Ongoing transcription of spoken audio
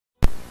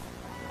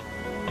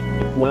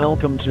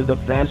Welcome to the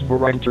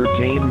Fazbear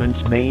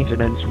Entertainment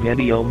Maintenance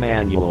Video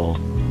Manual.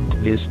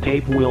 This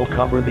tape will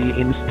cover the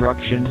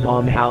instructions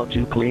on how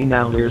to clean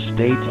out your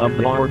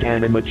state-of-the-art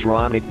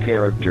animatronic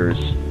characters.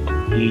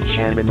 Each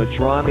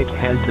animatronic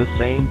has the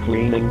same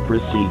cleaning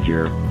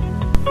procedure.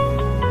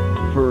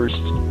 First,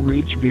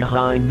 reach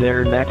behind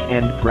their neck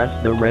and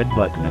press the red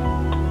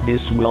button.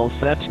 This will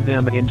set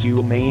them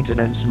into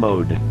maintenance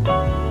mode.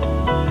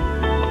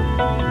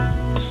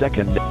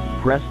 Second,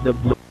 press the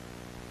blue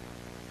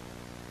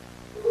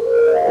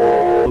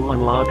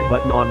unlock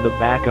button on the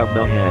back of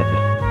the head.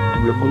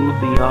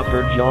 Remove the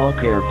upper jaw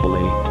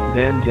carefully,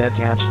 then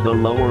detach the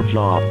lower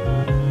jaw.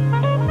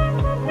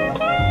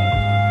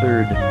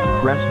 Third,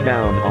 press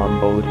down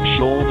on both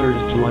shoulders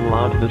to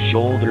unlock the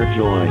shoulder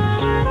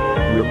joints.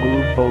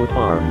 Remove both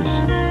arms.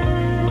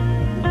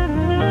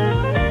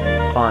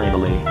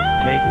 Finally,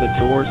 take the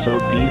torso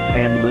piece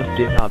and lift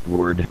it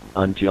upward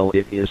until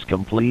it is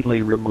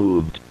completely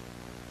removed.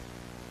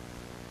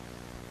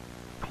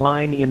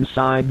 Climb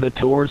inside the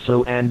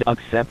torso and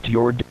accept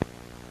your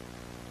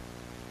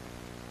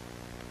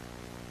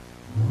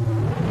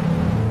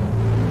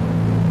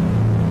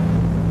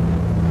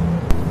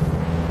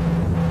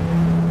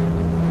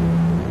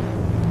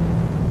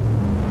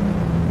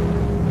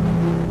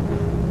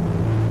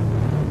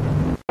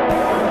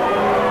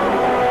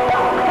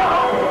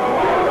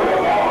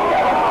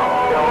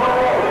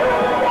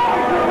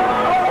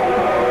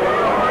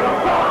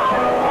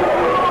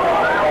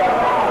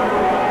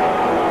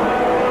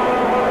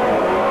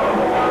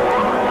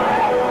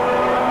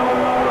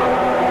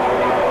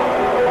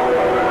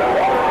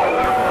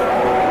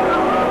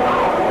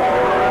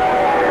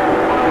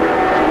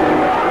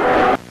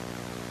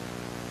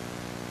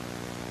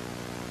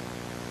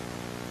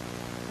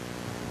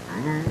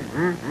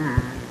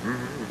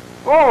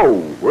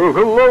Oh, well,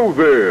 hello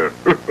there.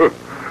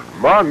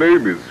 My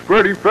name is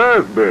Freddy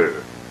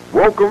Fazbear.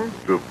 Welcome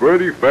to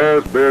Freddy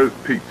Fazbear's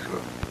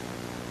Pizza.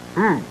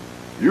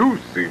 You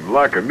seem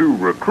like a new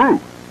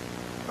recruit.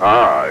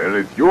 Ah, and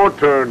it's your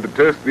turn to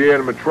test the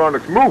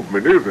animatronics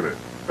movement, isn't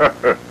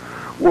it?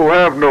 Well,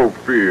 have no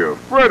fear.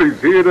 Freddy's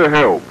here to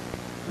help.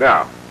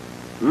 Now,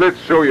 let's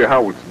show you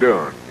how it's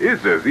done.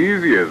 It's as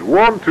easy as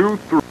 1, 2,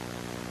 3.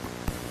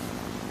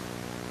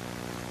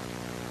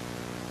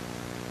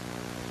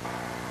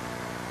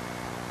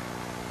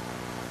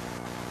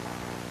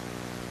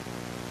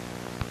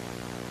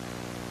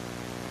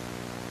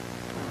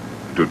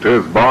 To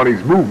test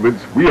Bonnie's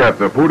movements, we have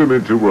to put him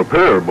into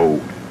repair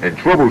mode and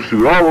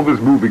troubleshoot all of his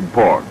moving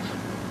parts.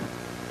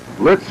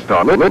 Let's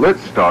start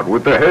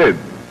with the head.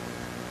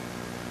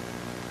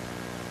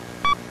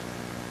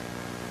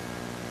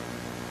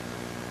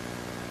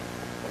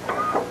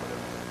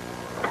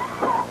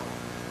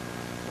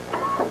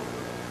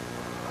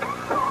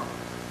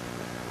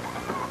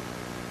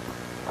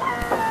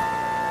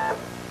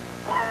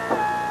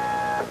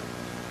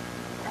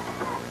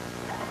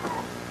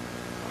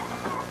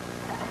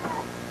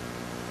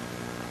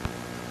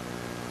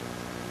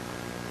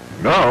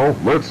 Now,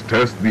 let's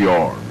test the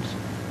arms.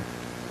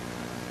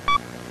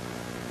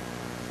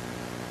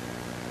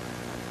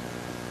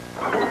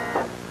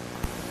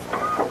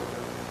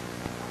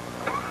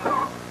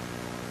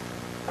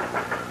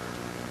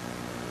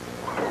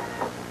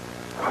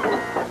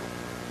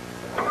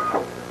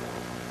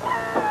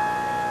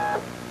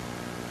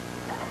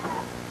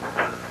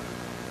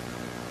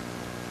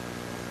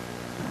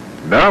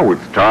 Now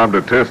it's time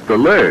to test the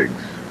legs.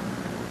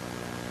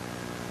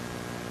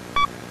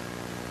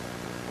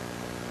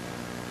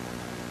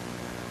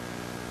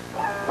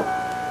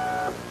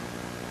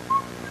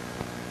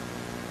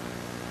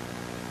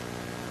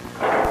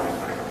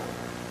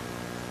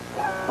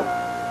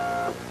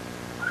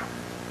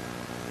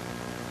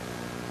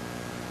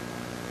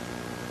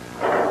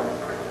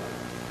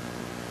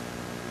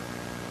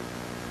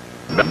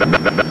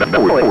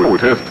 Now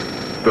test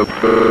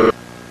the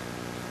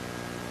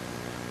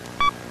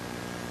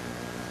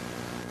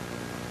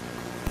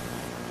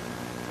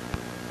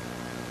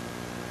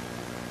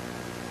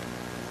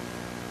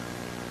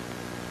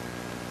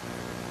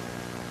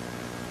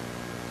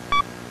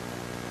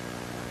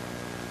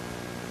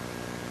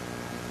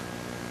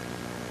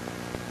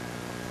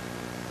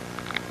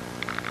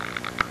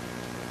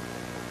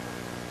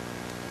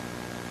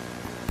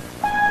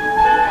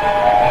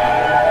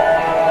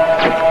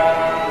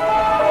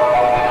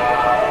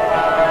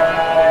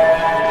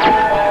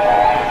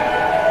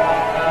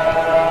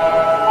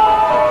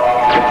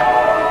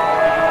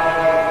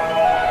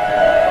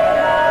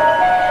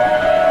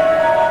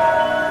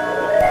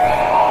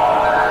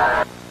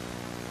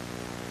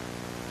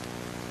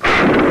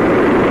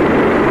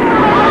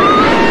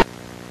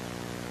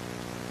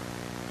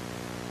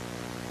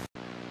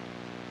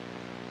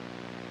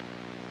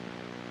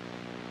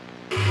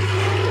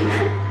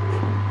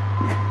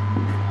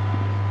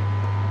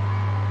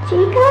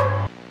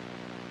Chica?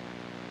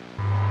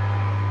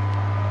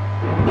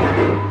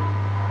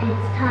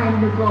 It's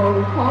time to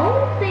go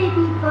home,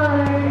 baby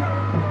bird.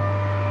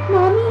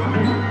 Mommy?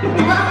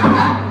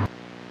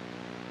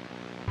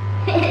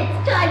 It's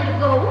time to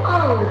go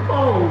home.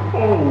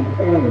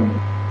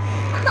 Oh.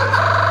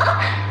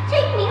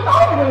 Take me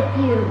home with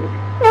you.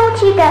 No,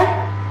 Chica.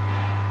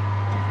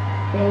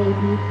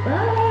 Baby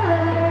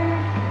bird.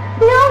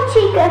 No,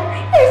 Chica.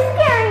 You're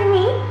scaring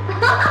me.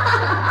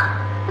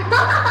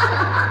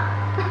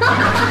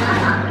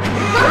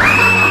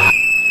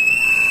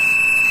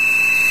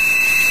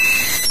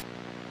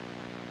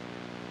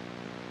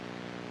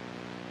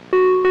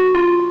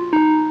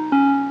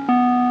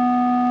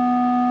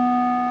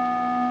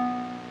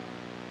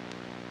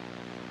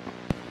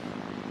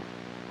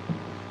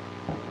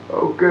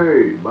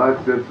 Okay, my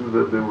sensors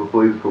have been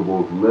replaced for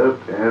both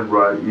left and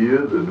right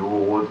ear. The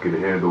newer ones can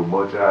handle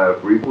much higher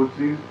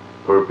frequencies,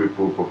 perfect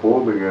for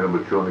performing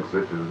animatronics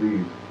such as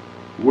these.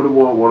 Wouldn't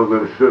want one of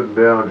them shutting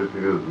down just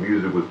because the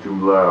music was too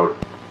loud.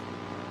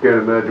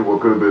 Can't imagine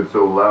what could have been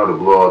so loud to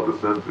blow out the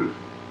sensors.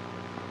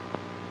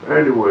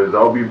 Anyways,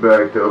 I'll be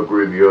back to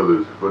upgrade the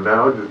others. For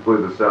now, just play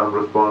the sound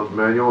response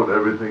manual and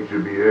everything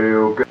should be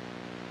A-OK.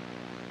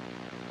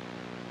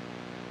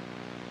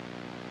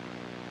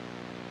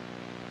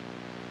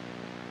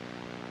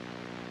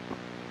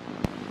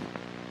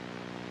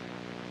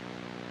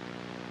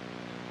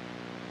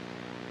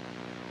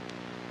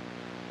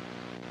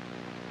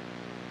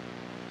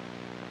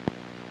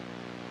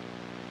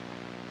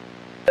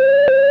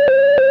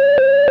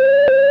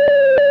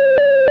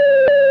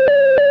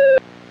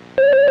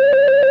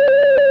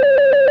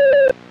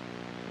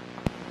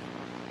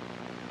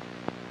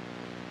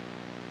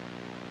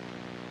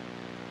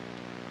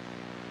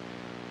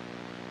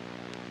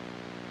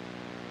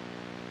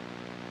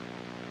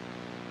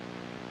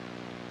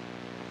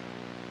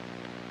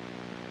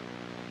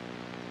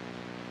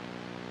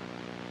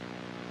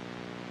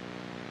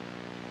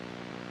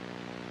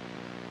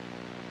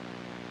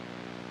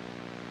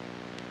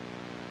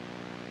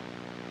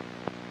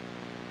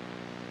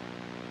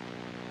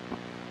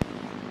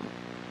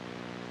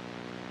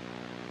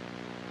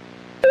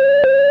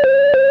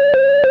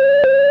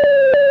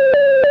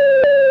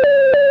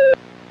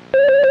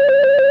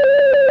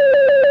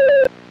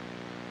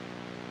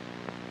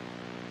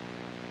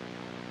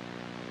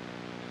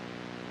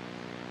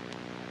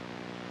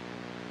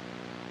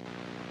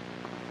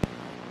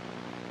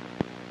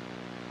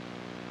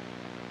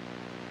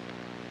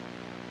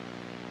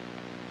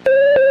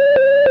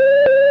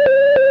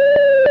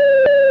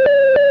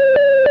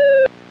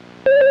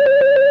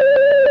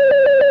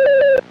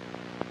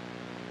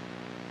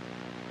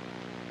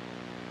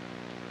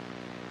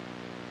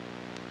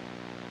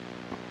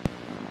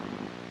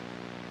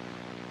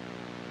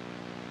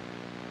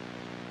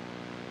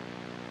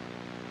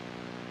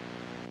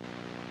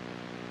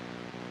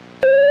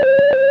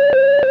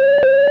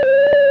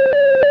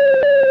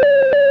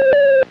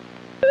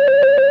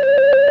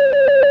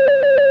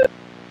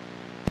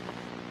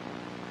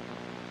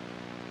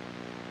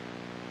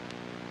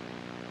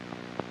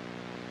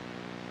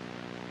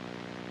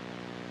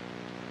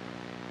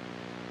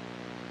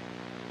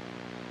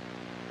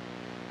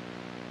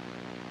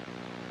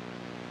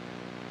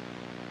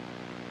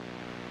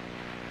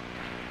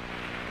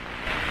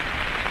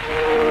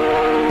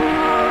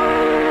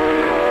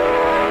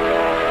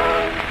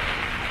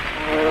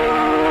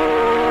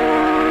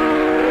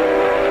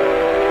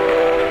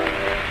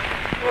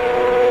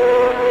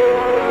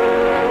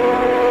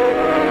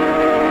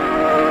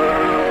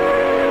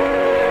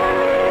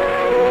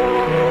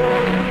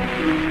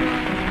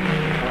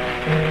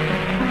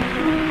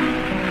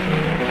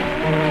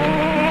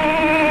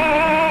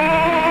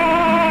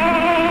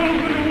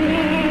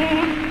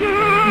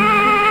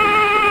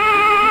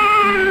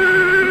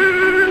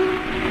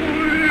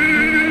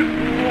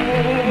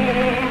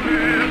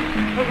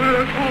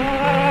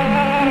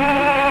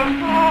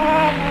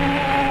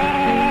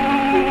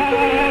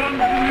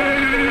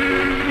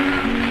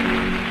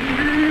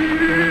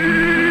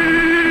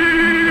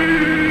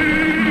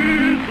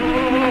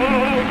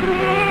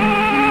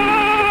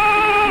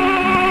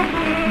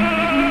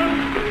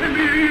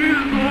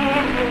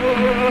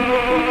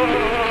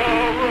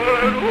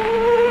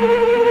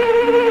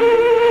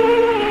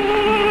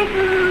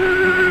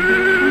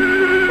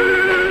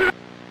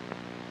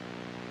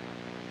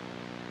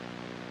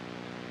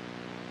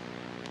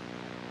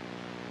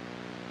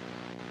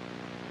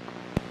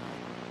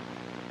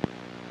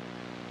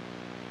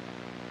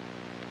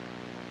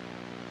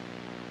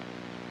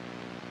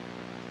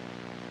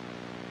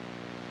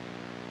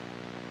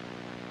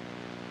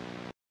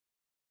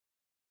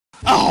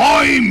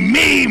 Ahoy,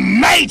 me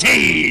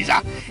mateys!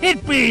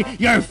 It be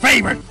your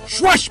favorite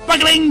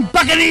swashbuckling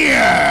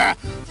buccaneer,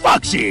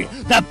 Foxy,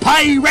 the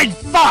Pirate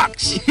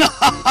Fox!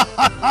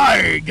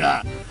 Arg!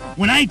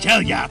 When I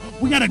tell ya,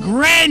 we got a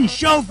grand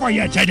show for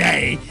you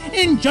today,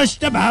 in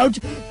just about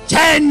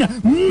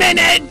 10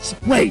 minutes!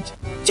 Wait,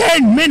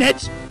 10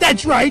 minutes?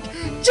 That's right,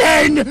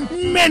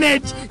 10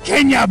 minutes!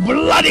 Can ya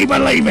bloody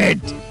believe it?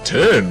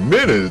 10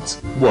 minutes?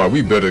 Why,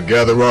 we better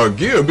gather our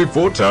gear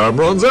before time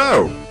runs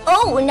out.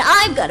 Oh, and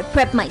I've got to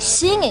prep my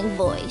singing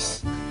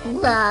voice.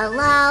 La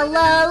la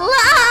la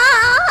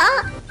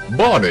la!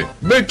 Bonnie,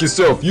 make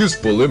yourself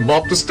useful and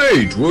mop the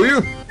stage, will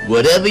you?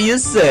 Whatever you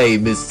say,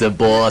 Mr.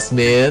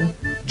 Bossman.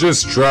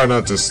 Just try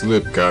not to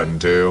slip,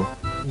 Cottontail.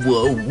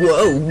 Whoa,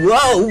 whoa,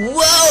 whoa,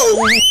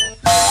 whoa!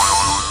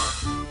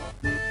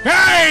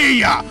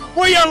 Hey!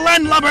 Will you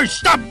landlubbers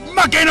stop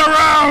mucking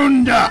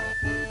around?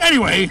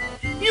 Anyway,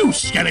 you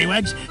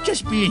scallywags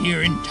just be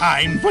here in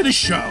time for the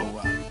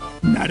show.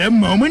 Not a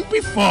moment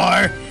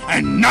before,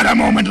 and not a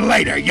moment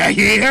later, you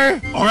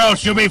hear? Or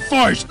else you'll be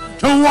forced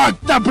to walk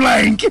the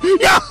plank!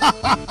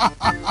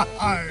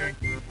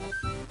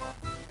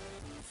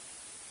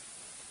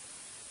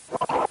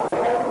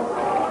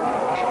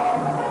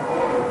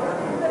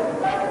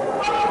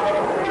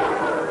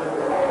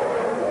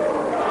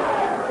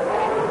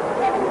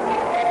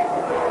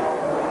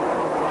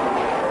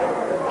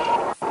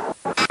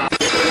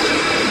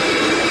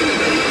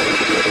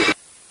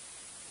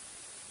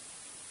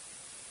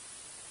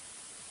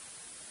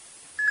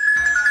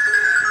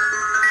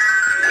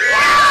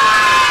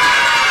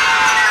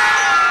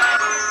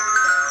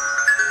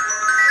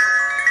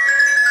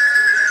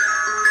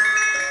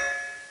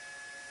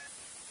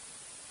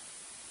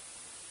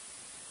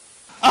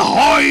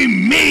 Ahoy,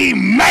 me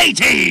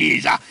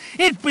mateys!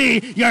 It be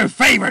your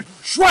favorite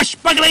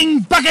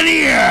swashbuckling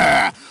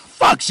buccaneer,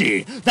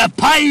 Foxy, the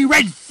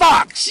Pirate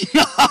Fox!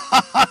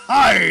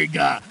 Arg!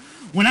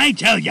 When I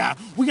tell ya,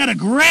 we got a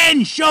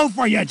grand show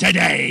for you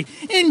today,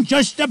 in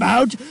just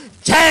about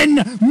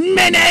 10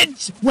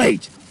 minutes!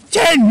 Wait,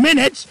 10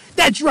 minutes?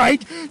 That's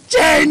right,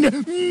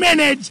 10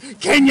 minutes!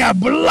 Can ya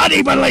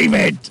bloody believe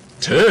it?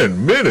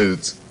 10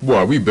 minutes?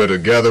 Why, we better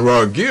gather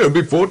our gear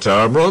before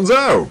time runs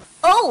out.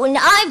 Oh, and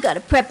I've got to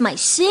prep my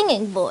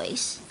singing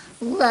voice.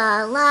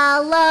 La la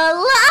la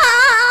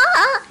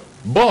la!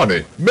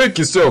 Bonnie, make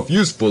yourself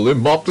useful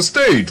and mop the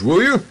stage,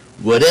 will you?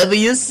 Whatever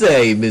you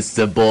say,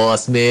 Mr.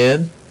 Boss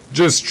Man.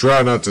 Just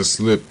try not to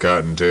slip,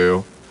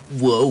 Cottontail.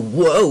 Whoa,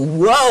 whoa,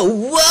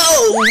 whoa,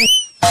 whoa!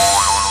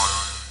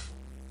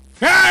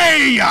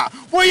 Hey!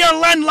 Will you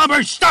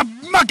landlubbers stop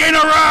mucking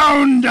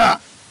around?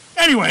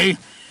 Anyway,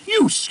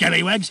 you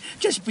scallywags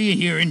just be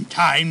here in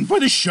time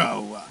for the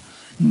show.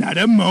 Not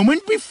a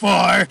moment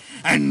before,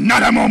 and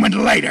not a moment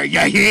later, you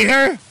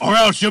hear? Or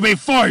else you'll be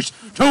forced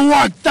to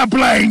walk the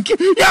plank!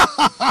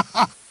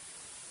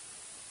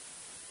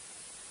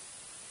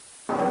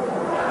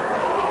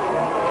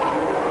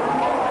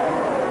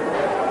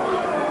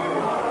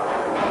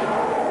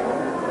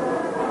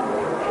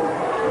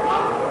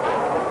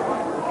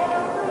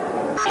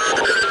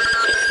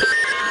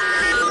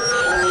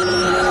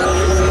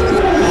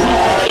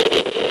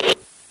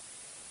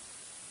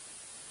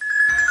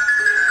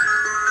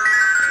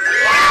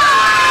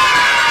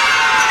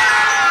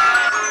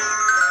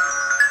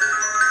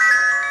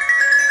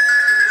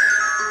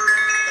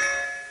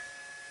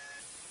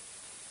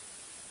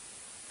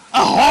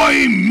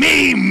 Ahoy,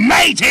 me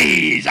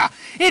mateys!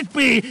 It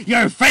be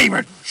your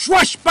favorite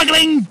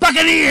swashbuckling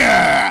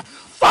buccaneer,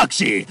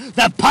 Foxy,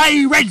 the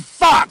Pirate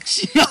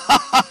Fox!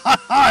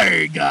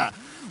 Arg!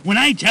 When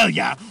I tell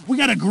ya, we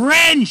got a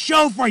grand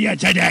show for you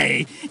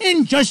today,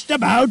 in just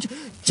about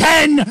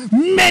 10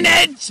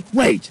 minutes!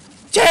 Wait,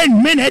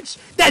 10 minutes?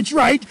 That's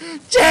right,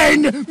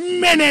 10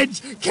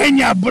 minutes! Can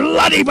ya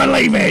bloody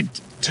believe it?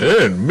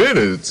 10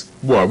 minutes?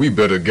 Why, we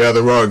better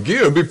gather our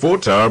gear before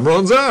time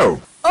runs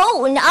out.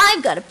 Oh, and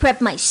I've got to prep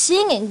my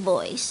singing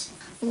voice.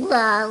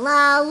 La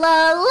la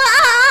la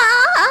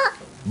la!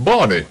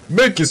 Bonnie,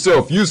 make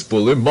yourself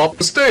useful and mop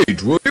the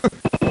stage, will you?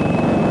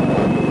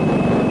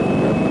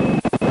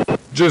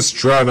 Just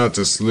try not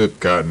to slip,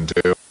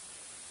 Cottontail.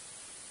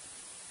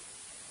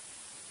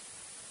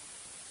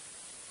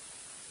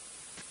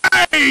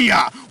 Hey!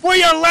 Will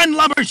you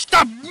landlubbers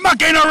stop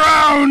mucking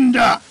around?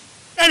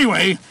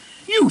 Anyway,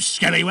 you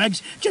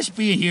scallywags just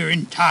be here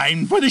in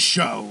time for the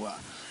show.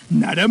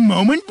 Not a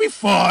moment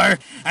before,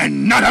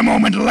 and not a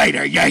moment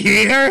later, you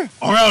hear?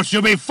 Or else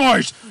you'll be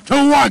forced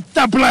to walk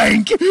the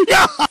plank!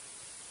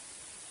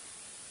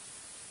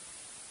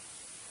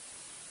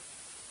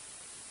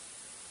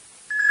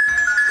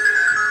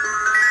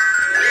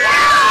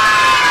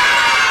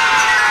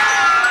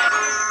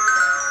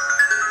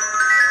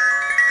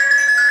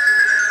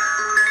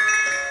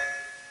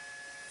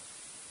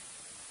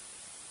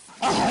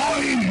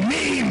 Ahoy,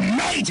 me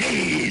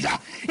mateys!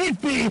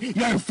 It be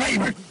your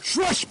favorite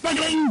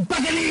swashbuckling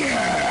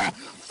buccaneer,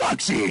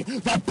 Foxy,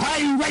 the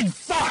Pirate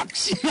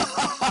Fox!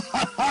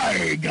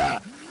 Arg!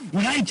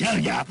 When I tell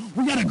ya,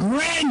 we got a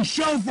grand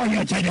show for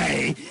you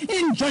today,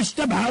 in just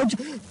about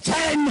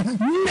 10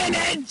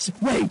 minutes!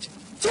 Wait,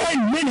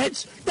 10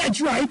 minutes?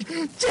 That's right,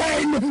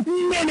 10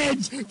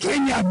 minutes!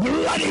 Can ya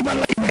bloody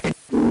believe it?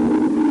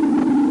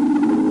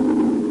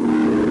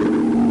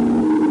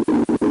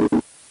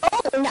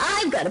 Oh, and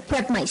I've got to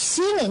prep my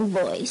singing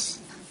voice.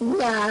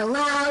 La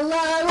la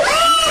la la!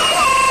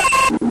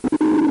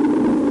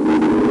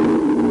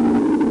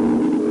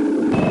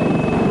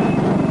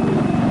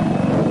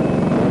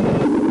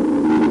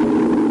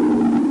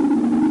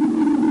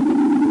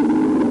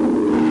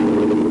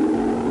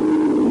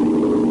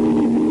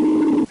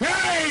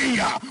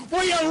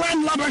 Will you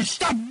landlubbers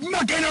stop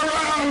mucking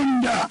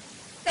around?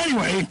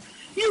 Anyway,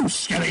 you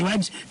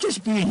scallywags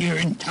just be here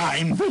in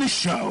time for the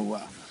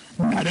show.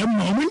 Not a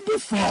moment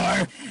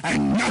before,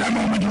 and not a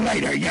moment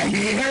later, you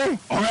hear?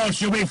 Or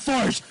else you'll be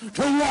forced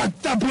to walk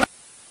the block.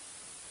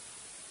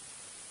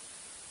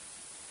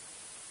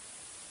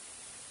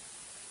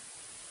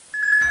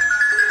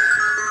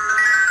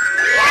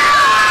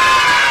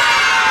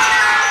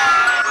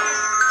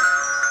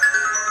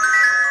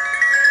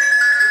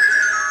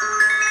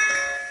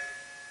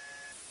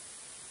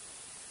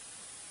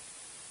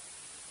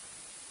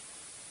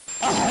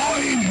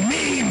 Ahoy,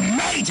 me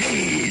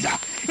mateys!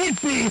 It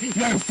be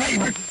your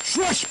favorite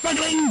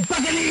swashbuckling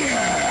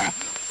buccaneer,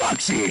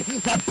 Foxy,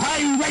 the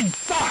Pirate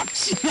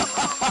Fox!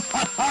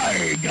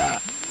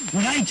 Arg!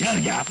 When I tell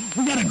ya,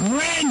 we got a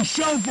grand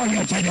show for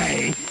you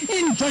today,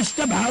 in just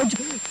about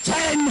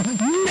 10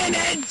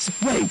 minutes!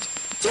 Wait,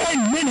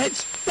 10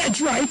 minutes?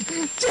 That's right,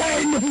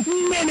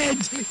 10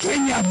 minutes!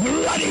 Can you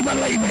bloody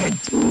believe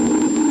it?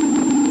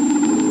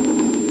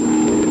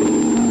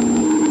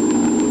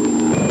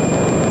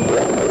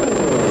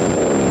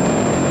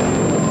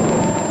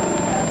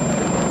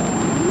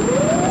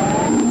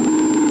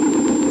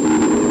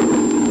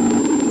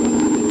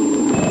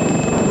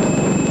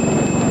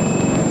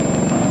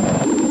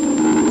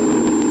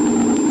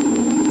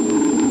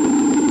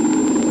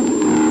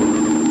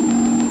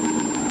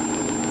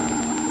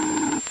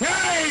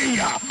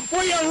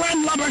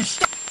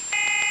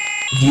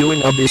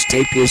 Viewing of this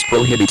tape is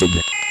prohibited.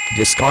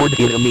 Discard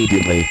it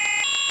immediately.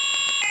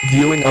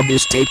 Viewing of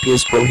this tape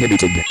is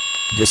prohibited.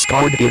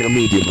 Discard it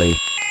immediately.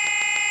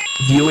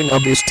 Viewing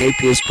of this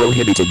tape is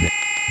prohibited.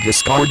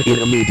 Discard it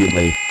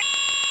immediately.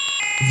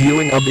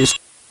 Viewing of this.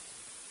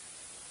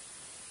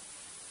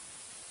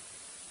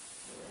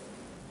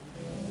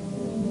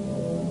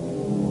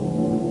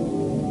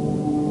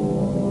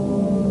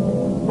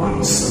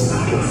 What's the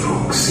matter,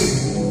 Foxy?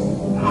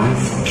 I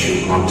thought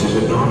you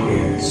wanted an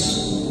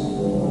audience.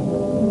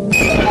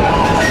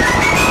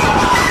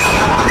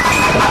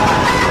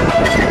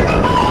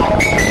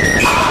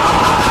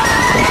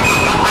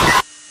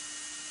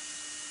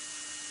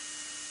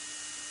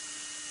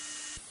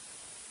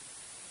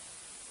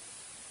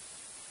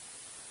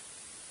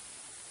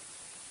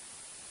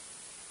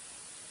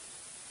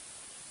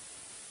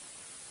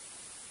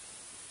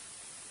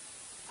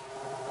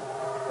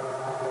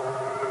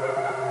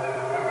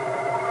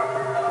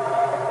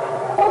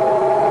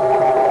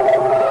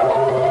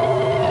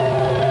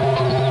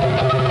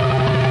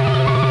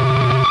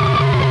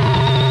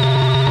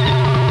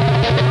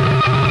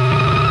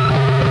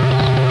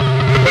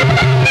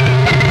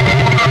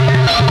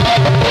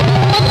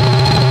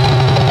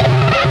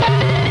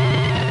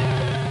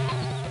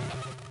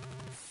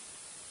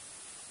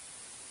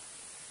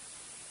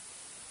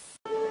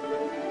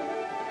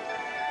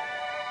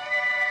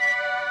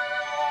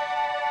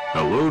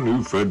 Hello,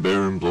 new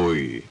Fredbear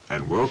employee,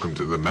 and welcome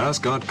to the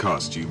Mascot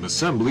Costume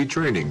Assembly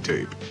Training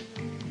Tape.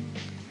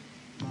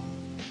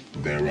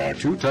 There are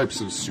two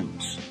types of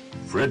suits,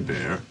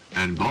 Fredbear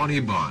and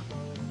Bonnie Bun.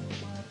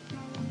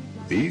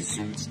 These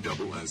suits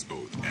double as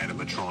both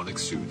animatronic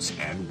suits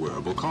and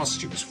wearable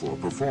costumes for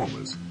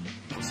performers.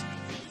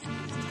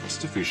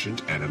 Cost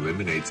efficient and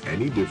eliminates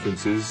any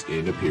differences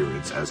in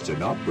appearance as to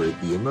not break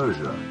the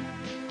immersion.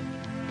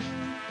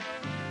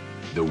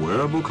 The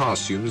wearable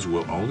costumes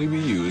will only be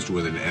used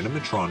when an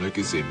animatronic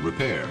is in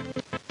repair.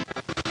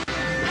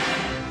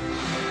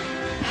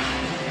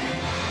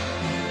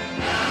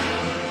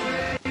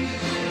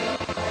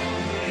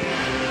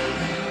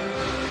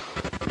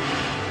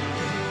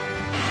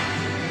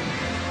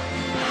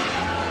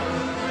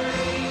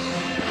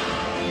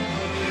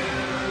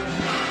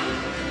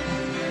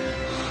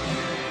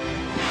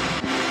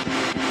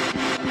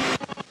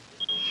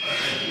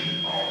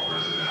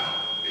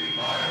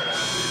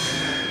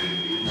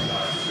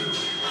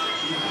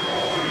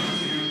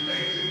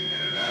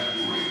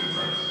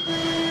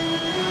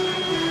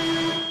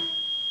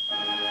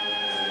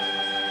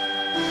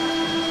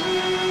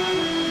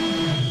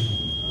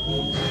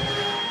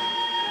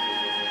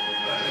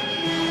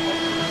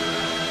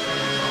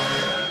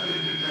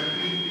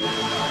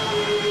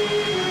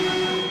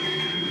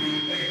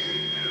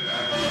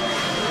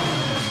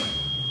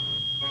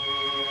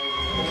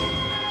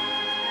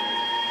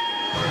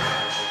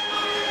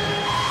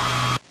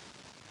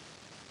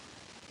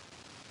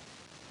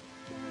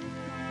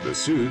 The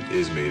suit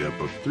is made up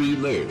of 3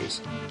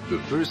 layers. The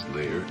first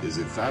layer is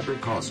a fabric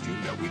costume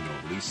that we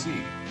normally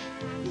see.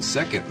 The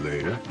second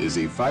layer is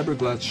a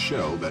fiberglass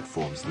shell that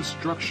forms the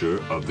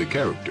structure of the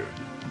character.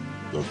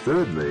 The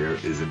third layer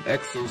is an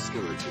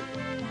exoskeleton.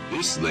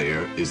 This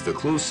layer is the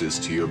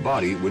closest to your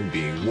body when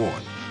being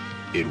worn.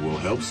 It will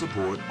help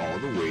support all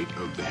the weight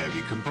of the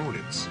heavy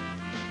components,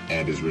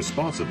 and is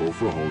responsible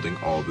for holding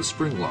all the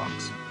spring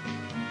locks.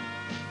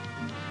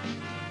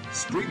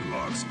 Spring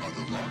locks are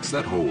the locks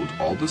that hold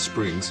all the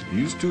springs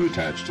used to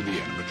attach to the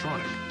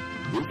animatronic.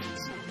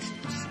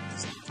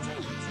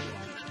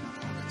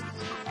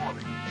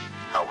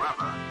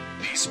 However,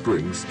 these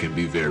springs can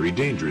be very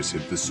dangerous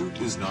if the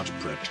suit is not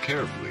prepped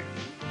carefully.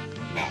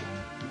 Now,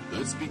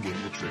 let's begin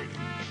the training.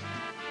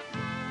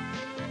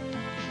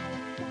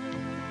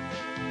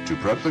 To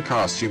prep the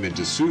costume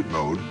into suit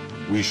mode,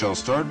 We shall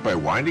start by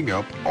winding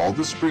up all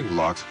the spring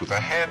locks with a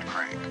hand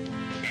crank.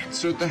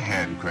 Insert the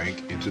hand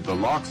crank into the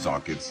lock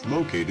sockets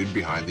located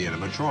behind the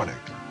animatronic.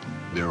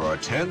 There are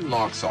 10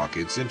 lock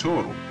sockets in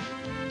total,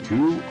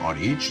 2 on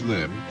each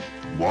limb,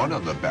 1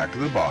 on the back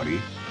of the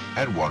body,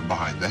 and 1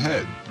 behind the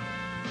head.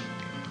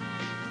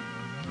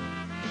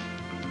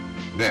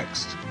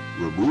 Next,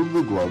 remove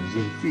the gloves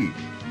and feet.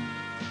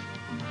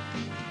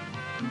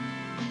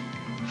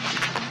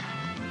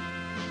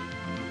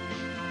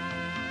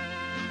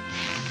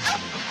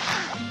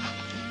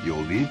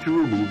 You'll need to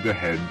remove the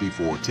head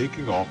before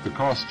taking off the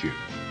costume.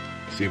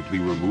 Simply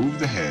remove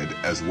the head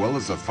as well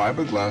as the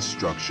fiberglass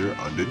structure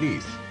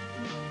underneath.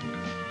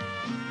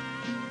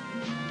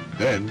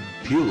 Then,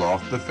 peel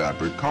off the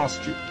fabric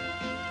costume.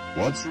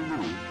 Once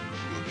removed,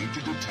 you'll need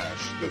to detach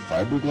the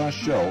fiberglass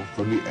shell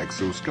from the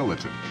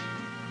exoskeleton.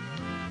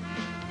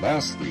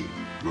 Lastly,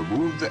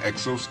 remove the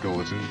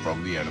exoskeleton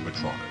from the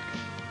animatronic.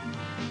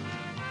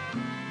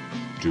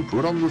 To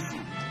put on the suit,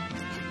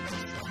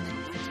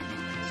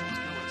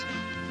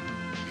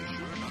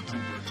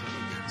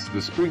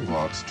 the spring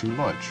locks too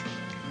much.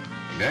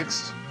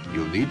 Next,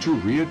 you'll need to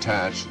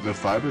reattach the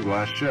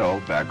fiberglass shell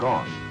back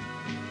on.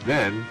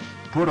 Then,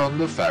 put on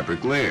the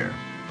fabric layer.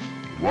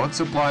 Once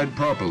applied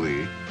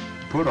properly,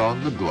 put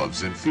on the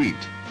gloves and feet.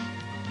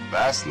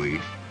 Lastly,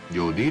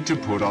 you'll need to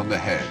put on the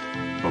head,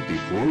 but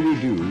before you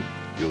do,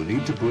 you'll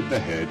need to put the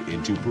head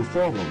into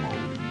performer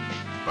mode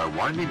by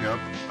winding up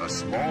a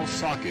small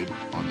socket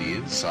on the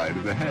inside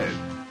of the head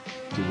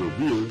to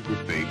reveal the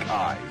fake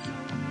eyes.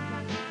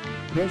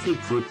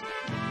 Perfect for you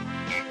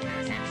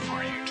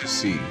to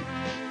see.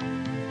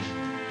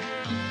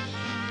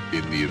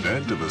 In the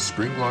event of a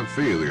spring lock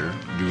failure,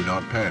 do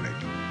not panic.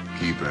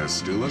 Keep as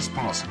still as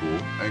possible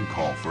and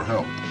call for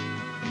help.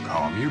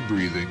 Calm your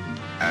breathing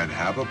and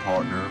have a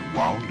partner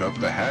wound up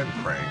the hand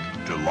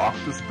crank to lock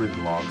the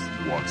spring locks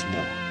once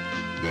more.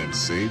 Then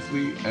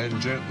safely and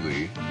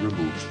gently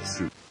remove the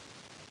suit.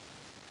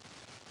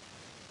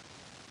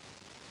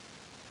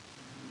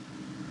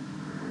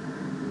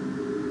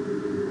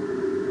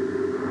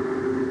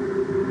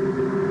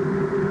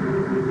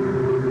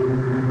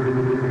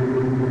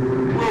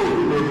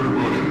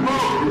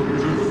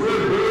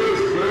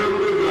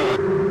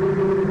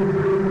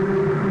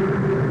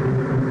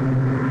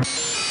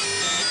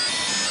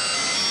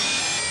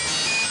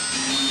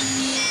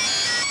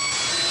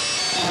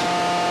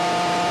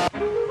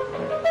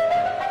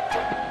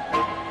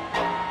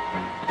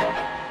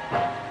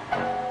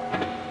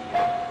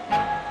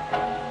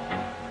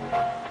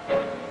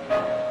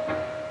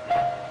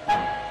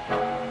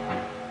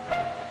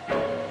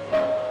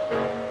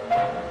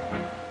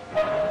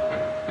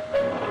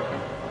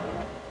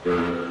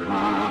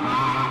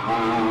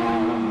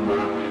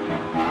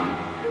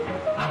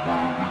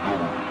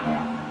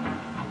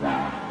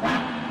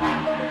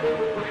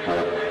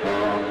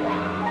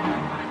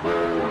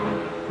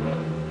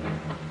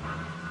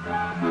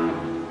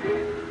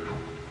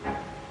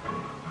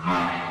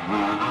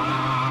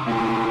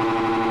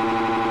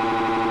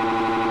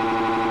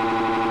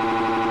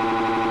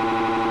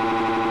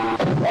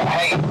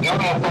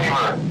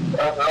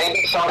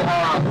 Maybe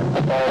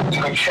sometime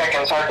you could check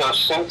inside those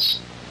suits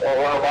in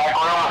the back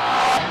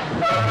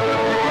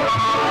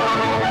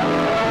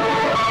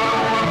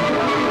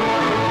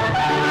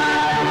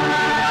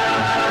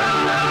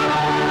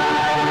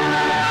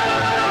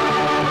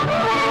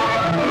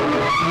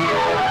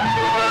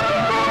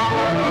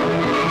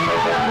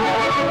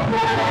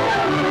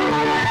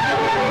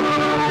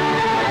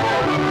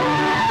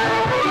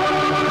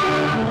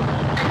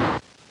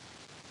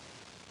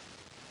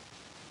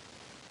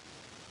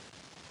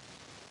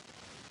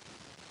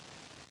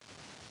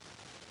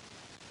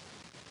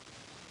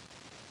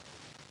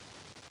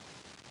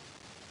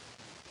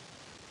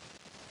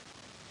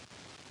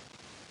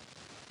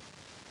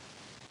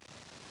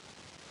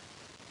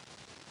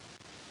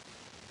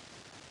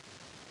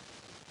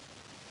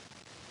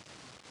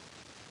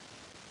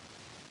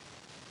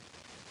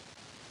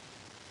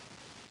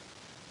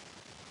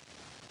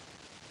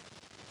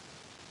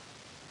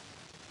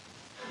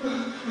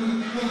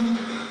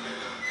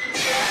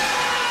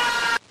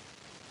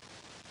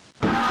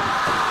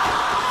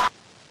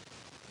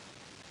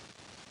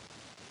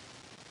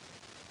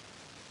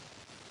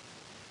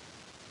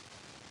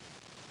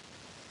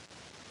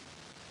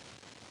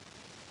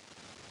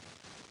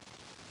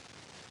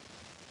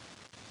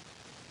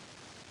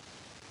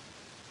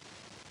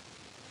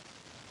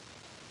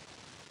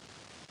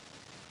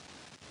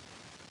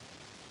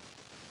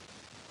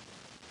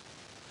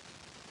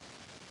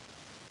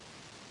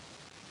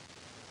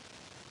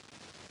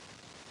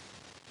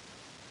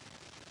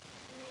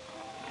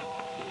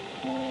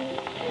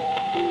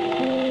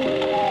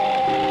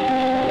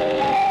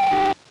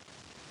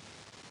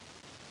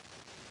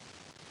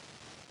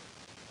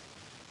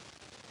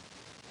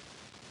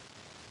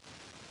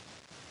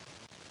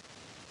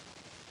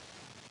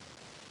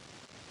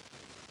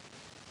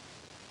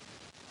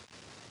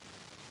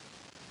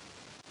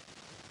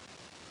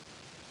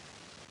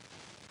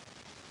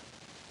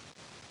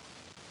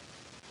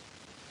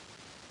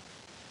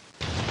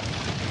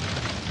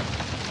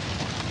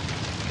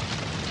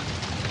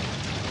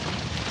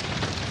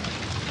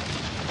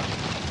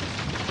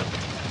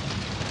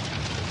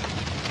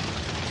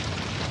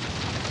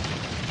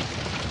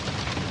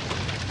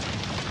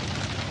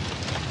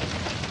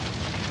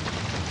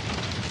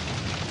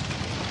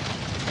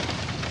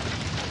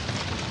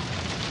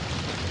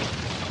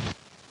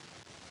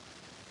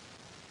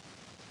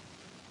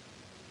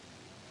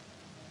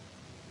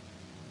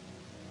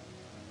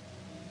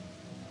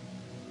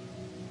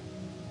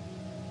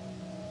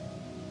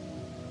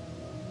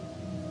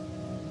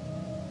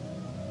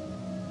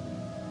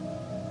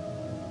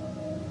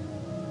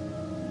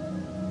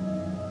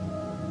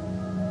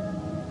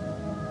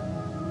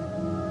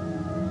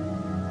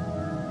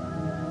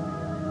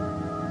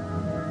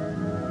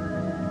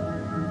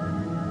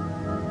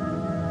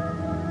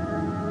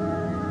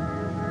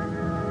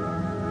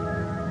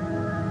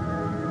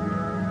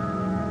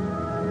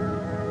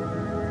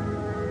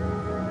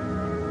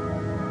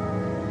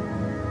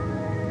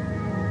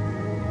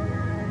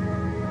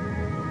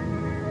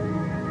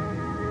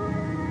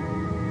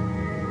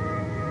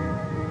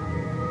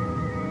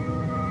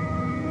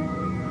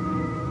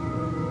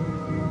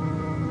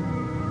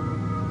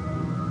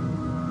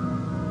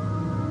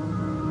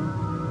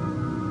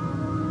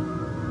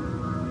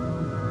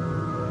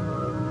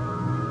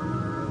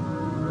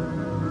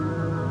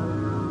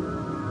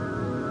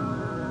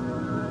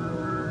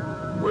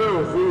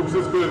Well, folks,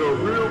 it's been a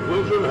real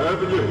pleasure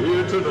having you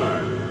here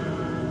tonight.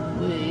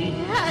 We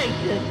hate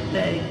to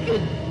say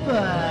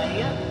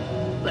goodbye,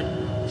 but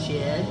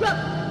cheer up,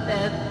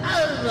 there's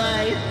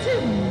always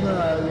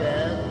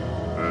tomorrow.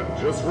 And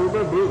just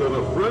remember that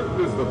a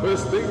friend is the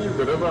best thing you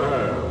could ever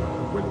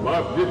have. When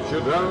life gets you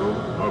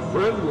down, a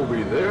friend will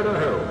be there to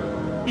help.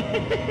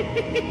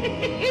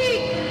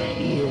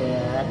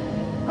 Yeah.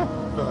 Oh,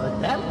 for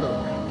example,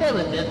 there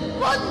was this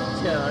one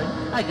time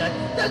I got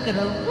stuck in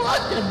a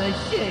water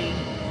machine.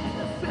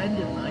 And a friend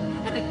of mine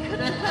had a cut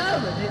of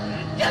hole in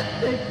it just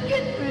to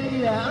get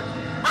me out.